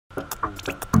movers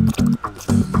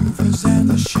and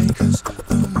the shakers,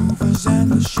 the movers and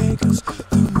the shakers,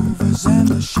 the movers and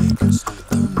the shakers,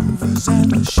 the movers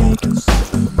and the shakers,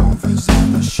 the movers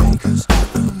and the shakers,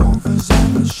 the movers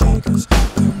and the shakers,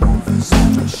 the movers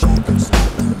and the shakers,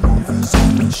 the movers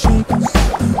and the shakers,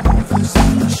 the movers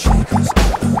and the shakers,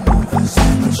 the movers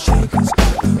and the shakers,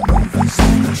 the movers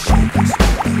and the shakers,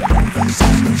 the movers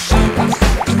and the shakers,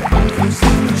 the movers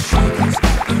and the shakers,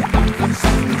 the movers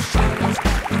and the shakers.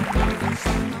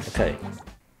 Okay.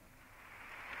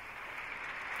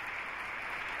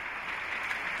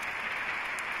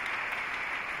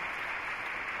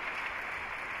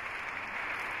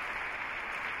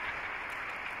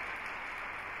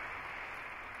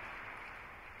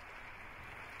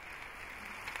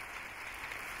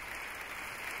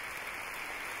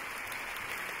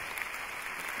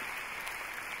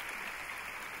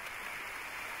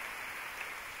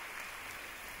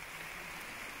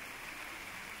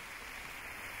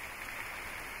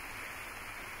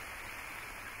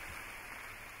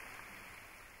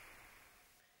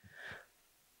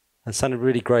 That sounded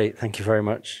really great. Thank you very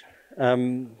much. Yeah,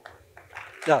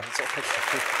 that's all. Thank you.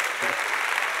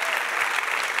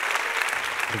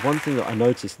 The one thing that I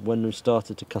noticed when we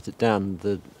started to cut it down,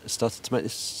 it started to make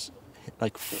this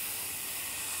like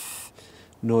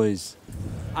noise.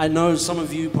 I know some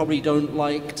of you probably don't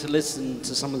like to listen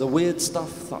to some of the weird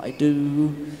stuff that I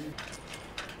do.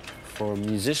 For a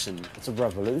musician, it's a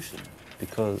revolution,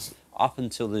 because up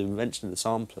until the invention of the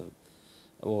sampler,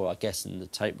 or I guess in the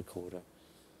tape recorder,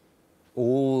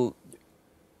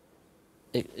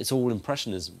 it's all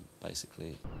impressionism,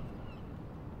 basically.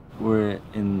 We're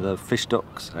in the fish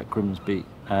docks at Grimsby,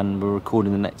 and we're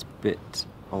recording the next bit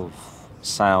of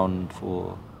sound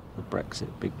for the Brexit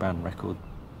big band record.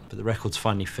 But the record's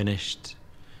finally finished,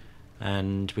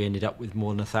 and we ended up with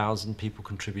more than 1,000 people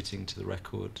contributing to the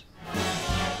record.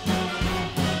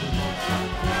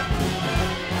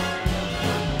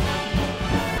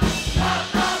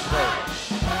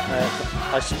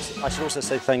 I should also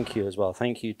say thank you as well.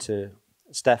 Thank you to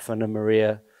Stefan and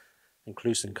Maria and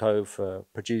Kloos Co for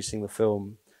producing the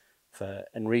film, for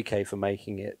Enrique for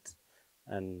making it,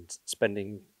 and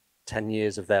spending 10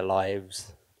 years of their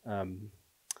lives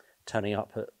turning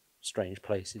up at strange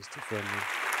places to film.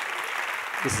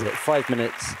 This is it, 5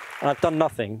 minutes. And I've done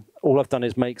nothing. All I've done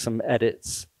is make some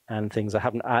edits and things. I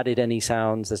haven't added any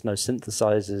sounds. There's no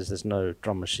synthesizers, there's no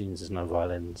drum machines, there's no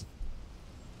violins.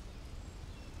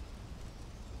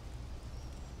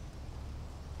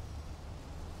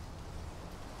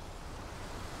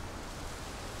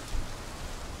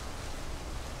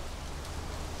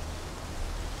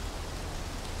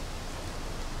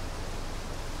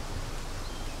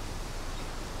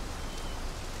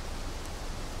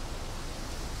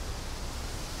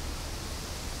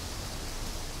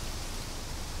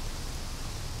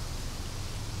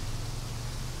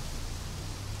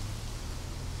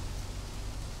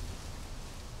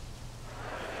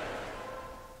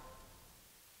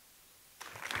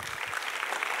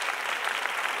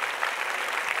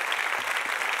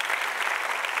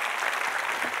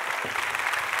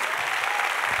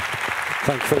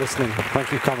 Thank you for listening.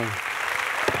 Thank you for coming.